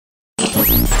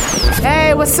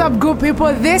what's up, good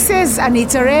people? This is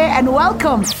Anita Ray, and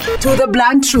welcome to The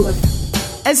Blunt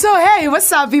Truth. And so, hey,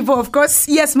 what's up, people? Of course,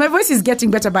 yes, my voice is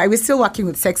getting better, but we're still working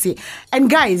with sexy.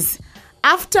 And guys,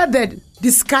 after the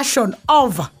discussion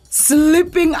of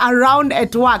sleeping around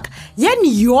at work,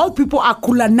 yani you all people are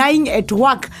kulanaing at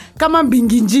work kama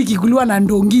mbinginji kigulua na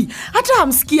ndongi. Hata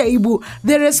hamsikia ibu.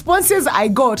 The responses I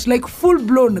got, like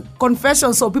full-blown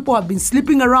confessions, so people have been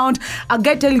sleeping around. A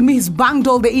guy telling me he's banged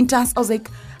all the interns. I was like,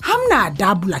 hamna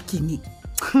adabu lakini.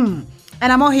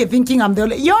 And I'm out here thinking I'm the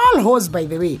only... You're all hoes, by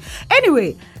the way.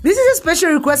 Anyway, this is a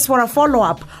special request for a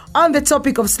follow-up on the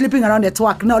topic of sleeping around at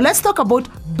work. Now, let's talk about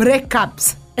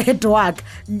breakups at work.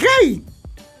 Guy!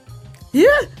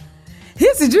 Yeah.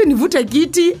 Hii sijui nivute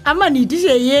kiti, ama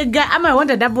niitishe yega, ama I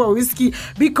want a double of whiskey,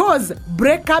 because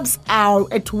breakups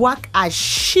at work are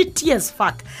shitty as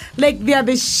fuck. Like, they are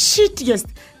the shittiest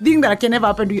thing that can ever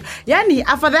happen to you. Yani,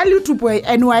 afadhali utupwe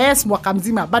NYS mwaka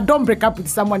mzima, but don't break up with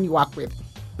someone you work with.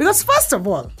 Because first of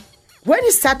all, when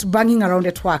you start banging around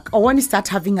at work, or when you start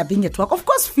having a thing at work, of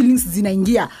course feelings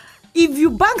zinaingia. If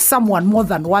you bang someone more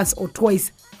than once or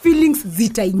twice, feelings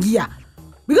zitaingia.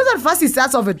 Because at first it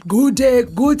starts off with good day,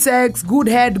 good sex, good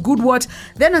head, good what.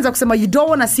 Then ends up saying, you don't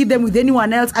want to see them with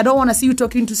anyone else. I don't want to see you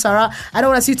talking to Sarah. I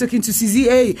don't want to see you talking to CZ.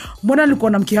 Hey, mbona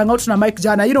nilikuwa mkihang out na Mike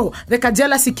jana. You know, the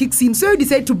jealousy kicks in. So you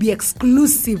decide to be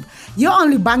exclusive. You're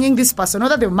only banging this person.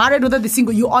 Whether they're married, whether they're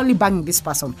single, you're only banging this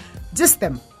person. Just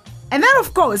them. And then,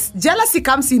 of course, jealousy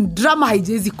comes in. Drama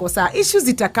haijezi kosa. Issues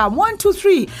itakam. 1, 2,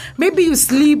 3. Maybe you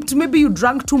slept. Maybe you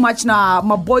drank too much na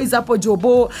my boys hapo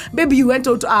jobo. Maybe you went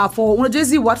out for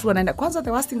unajezi what wanaenda. Kwanza the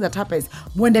worst thing that happens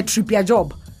when they trip your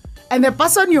job. And the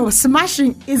person you're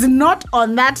smashing is not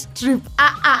on that trip.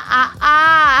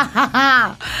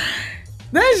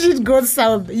 Then shit goes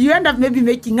south. You end up maybe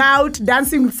making out,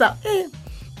 dancing with some...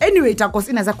 Anyway,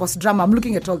 inaweza cause drama. I'm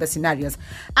looking at all the scenarios.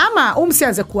 Ama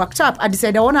umsianze kuact up. I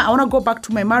decide I wanna go back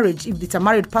to my marriage if it's a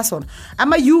married person.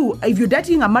 Ama if you're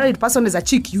dating a married person as a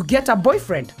chick, you get a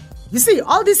boyfriend. You see,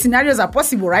 all these scenarios are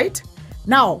possible, right?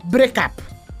 Now, break up.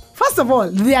 First of all,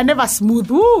 they are never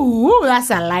smooth. Ooh, that's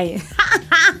a lie.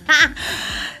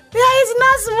 There is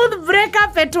no smooth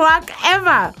breakup at work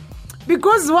ever.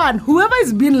 Because one, whoever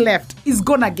is being left is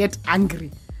gonna get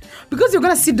angry. Because you're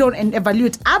going to sit down and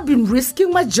evaluate. I've been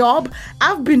risking my job.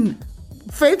 I've been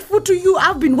faithful to you.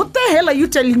 What the hell are you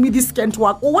telling me this can't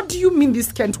work? Or what do you mean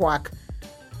this can't work?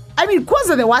 I mean,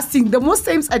 kwanza the worst thing. The most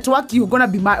times at work, you're going to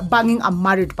be banging a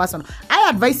married person. I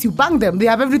advise you, bang them. They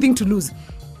have everything to lose.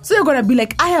 So you're going to be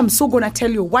like, I am so going to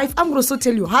tell your wife. I'm going to so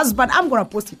tell your husband. I'm going to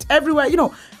post it everywhere. You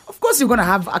know, of course, you're going to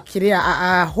have a career,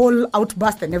 a whole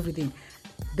outburst and everything.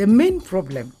 The main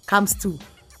problem comes to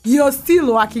you're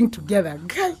still working together.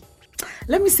 Guy.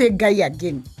 Let me say guy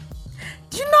again.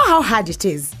 Do you know how hard it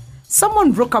is?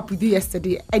 Someone broke up with you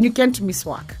yesterday and you can't miss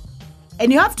work.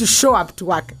 And you have to show up to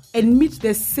work and meet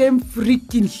the same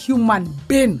freaking human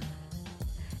being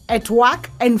at work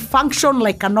and function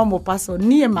like a normal person.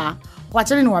 Niema,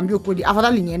 wachani niwaambie kweli,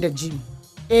 afadhali niende gym.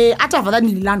 Hata afadhali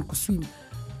nililearn kuswim.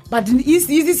 But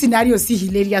easy scenario see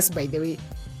hilarious, by the way.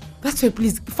 That's why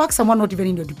please, fuck someone not even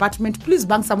in your department. Please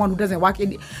bang someone who doesn't work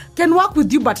can work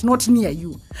with you but not near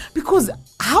you. Because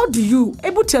how do you,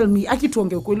 tell me,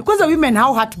 akituonge ukweli, because the women,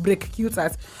 how heartbreak kills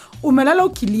us. Umelala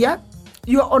ukilia,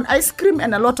 you're on ice cream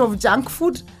and a lot of junk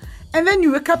food, and then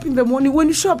you wake up in the morning, when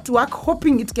you show up to work,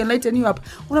 hoping it can lighten you up,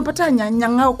 unapata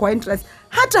nyangao kwa entrance,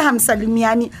 hata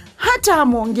hamsalimiani, hata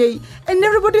hamongei, and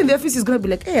everybody in the office is going to be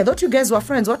like, hey, I thought you guys were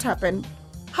friends, what happened?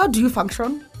 How do you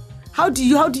function? How do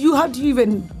you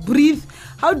even breathe?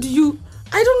 How do you...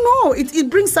 I don't know. It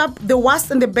brings up the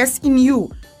worst and the best in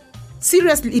you.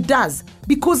 Seriously, it does.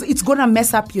 Because it's going to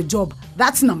mess up your job.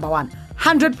 That's number one.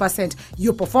 100%.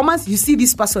 Your performance, you see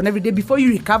this person every day. Before you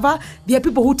recover, there are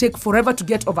people who take forever to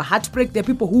get over heartbreak. There are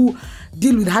people who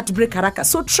deal with heartbreak haraka.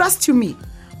 So trust you me.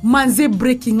 Manze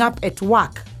breaking up at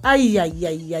work. Was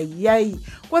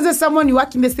there someone you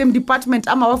work in the same department?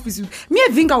 I'm office with me.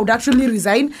 I think I would actually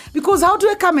resign, because how do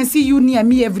I come and see you near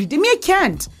me every day? Me, I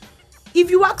can't. If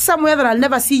you work somewhere that I'll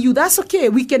never see you, that's okay.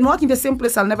 We can work in the same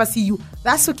place, I'll never see you.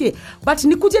 That's okay. But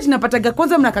nikuje tunapataga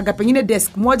kwanza mnakaga pengine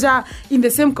desk moja in the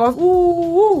same car.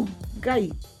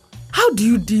 Guy. How do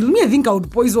you deal? Me, I think I would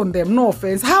poison them. No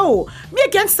offense. How? Me, I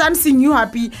can't stand seeing you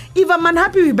happy. If I'm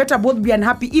unhappy, we better both be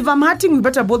unhappy. If I'm hurting, we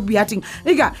better both be hurting.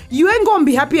 Nigga, you ain't gonna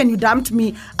be happy and you dumped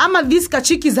me. Ama this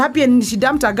kachik is happy and she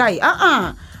dumped a guy.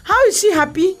 How is she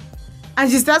happy? And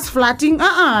she starts flirting?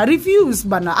 Refuse,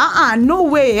 bana. No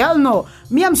way. Hell no.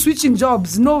 Me, I'm switching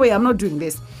jobs. No way. I'm not doing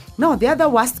this. No, the other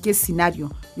worst case scenario,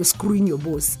 you're screwing your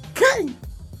boss.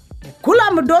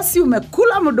 Umekula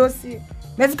mdosi.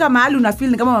 Mefika mahali una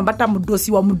feel ni kama umepata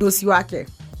mdosi wake.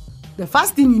 The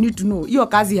first thing you need to know, hiyo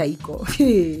kazi haiko.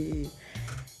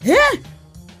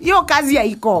 Hiyo kazi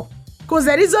haiko. Because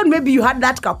the reason maybe you had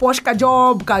that kaposhka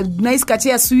job, nice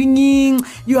chair swinging,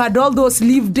 you had all those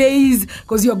leave days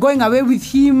because you're going away with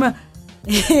him.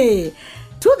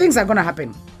 Two things are going to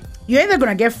happen. You're either going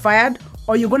to get fired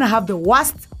or you're going to have the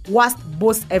worst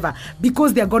boss ever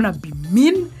because they're going to be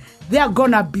mean, they're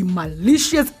going to be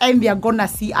malicious, and they're going to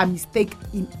see a mistake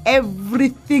in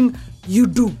everything you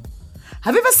do.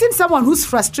 Have you ever seen someone who's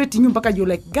frustrating you mpaka you're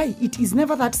like, guy, it is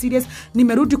never that serious.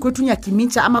 Nimerudi kwetu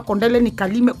Nyakimincha ama Kondele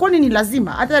nikalime. Kwani ni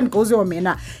lazima? Hata nikauze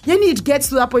omena. Yani it gets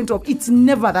to that point of it's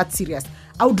never that serious.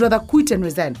 I would rather quit and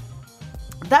resign.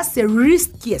 That's the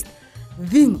riskiest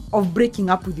thing of breaking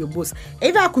up with your boss.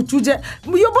 Either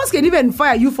your boss can even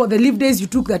fire you for the leave days you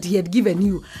took that he had given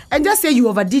you and just say you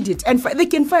overdid it. And they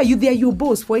can fire you. They are your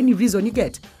boss for any reason you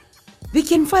get. They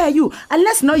can fire you.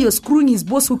 Unless now you're screwing his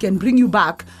boss who can bring you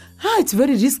back. It's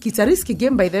very risky. It's a risky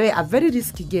game, by the way. A very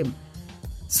risky game.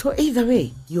 So either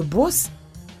way, your boss,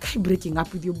 breaking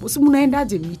up with your boss,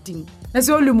 munaendaje meeting. Na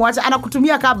sio ulimwacha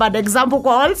anakutumia kama bad example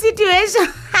kwa all situation.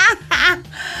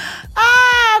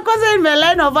 Because in my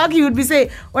line of work, you would be saying,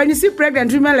 when you see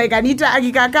pregnant women like Anita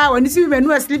Agikaka, when you see women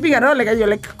who are sleeping around, like you're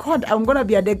like, God, I'm going to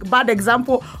be a bad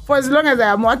example for as long as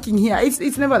I am working here.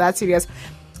 It's never that serious.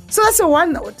 So that's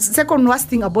the second worst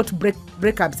thing about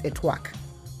breakups at work.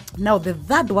 Now, the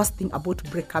third worst thing about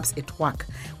breakups at work,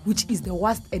 which is the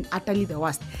worst and utterly the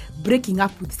worst, breaking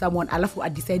up with someone, alafu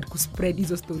decide to spread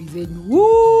hizo stories zenyu.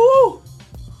 Woo!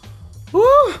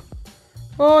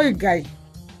 Oh, you guy.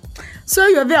 So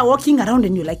you're there walking around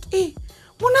and you're like, hey,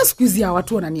 mbona siku hizi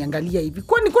watu wananiangalia hivi?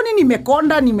 Kwani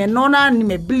nimekonda, nimenona,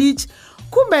 nimebleach?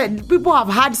 Kumbe, people have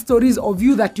had stories of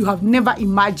you that you have never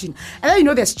imagined. And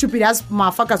then they're stupid as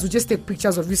motherfuckers who just take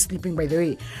pictures of you sleeping, by the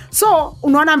way. So,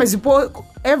 unaona mezipo,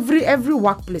 every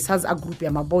workplace has a group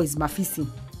ya maboys, mafisi.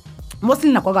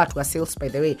 Mostly nakwaga watu wa sales, by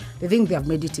the way. They think they have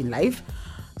made it in life.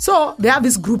 So, they have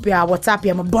this group ya WhatsApp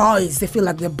ya maboys. They feel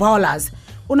like they're ballers.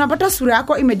 Unapata sura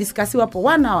yako imediscussiwa po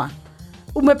 1 hour.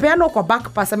 Umepeano kwa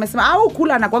back pass. Amesema, au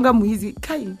kula anakuanga muizi.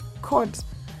 God.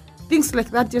 Things like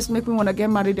that just make me want to get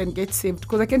married and get saved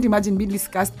because I can't imagine being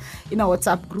discussed in a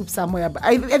WhatsApp group somewhere. But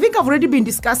I think I've already been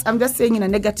discussed. I'm just saying in a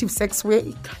negative sex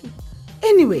way.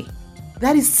 Anyway,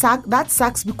 that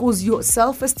sucks because your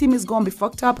self-esteem is going to be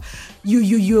fucked up.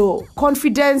 Your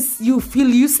confidence, you feel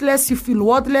useless, you feel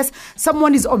worthless.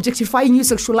 Someone is objectifying you,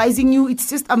 sexualizing you. It's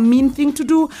just a mean thing to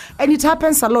do. And it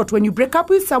happens a lot when you break up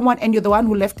with someone and you're the one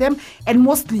who left them. And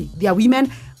mostly they are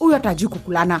women.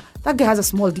 That guy has a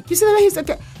small dick. You see the way he's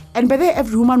okay. And by the way,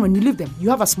 every woman, when you leave them, you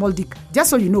have a small dick. Just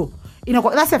so you know.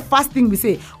 That's the first thing we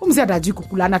say. We will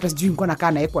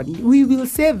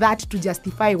say that to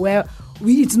justify where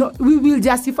we will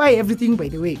justify everything, by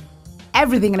the way.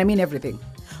 Everything, and I mean everything.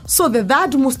 So the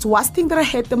third most worst thing that I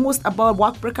hate the most about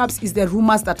work breakups is the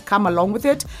rumors that come along with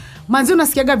it. Manzi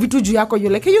unasikiaga vitu juu yako,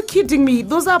 you're like, are you kidding me?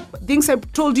 Those are things I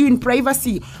told you in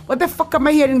privacy. What the fuck am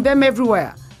I hearing them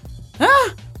everywhere?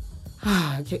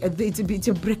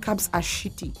 The breakups are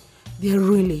shitty. They're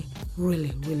really,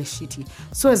 really, really shitty.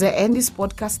 So as I end this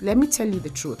podcast, let me tell you the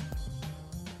truth.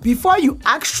 Before you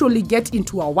actually get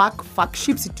into a work,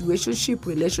 fuckship, situationship,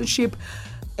 relationship,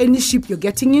 any ship you're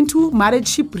getting into, marriage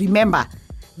ship, remember,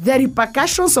 the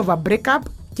repercussions of a breakup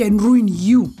can ruin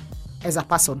you as a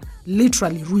person.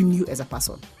 Literally ruin you as a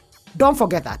person. Don't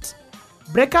forget that.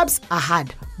 Breakups are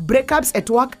hard. Breakups at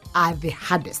work are the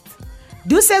hardest.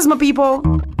 Do says, my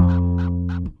people.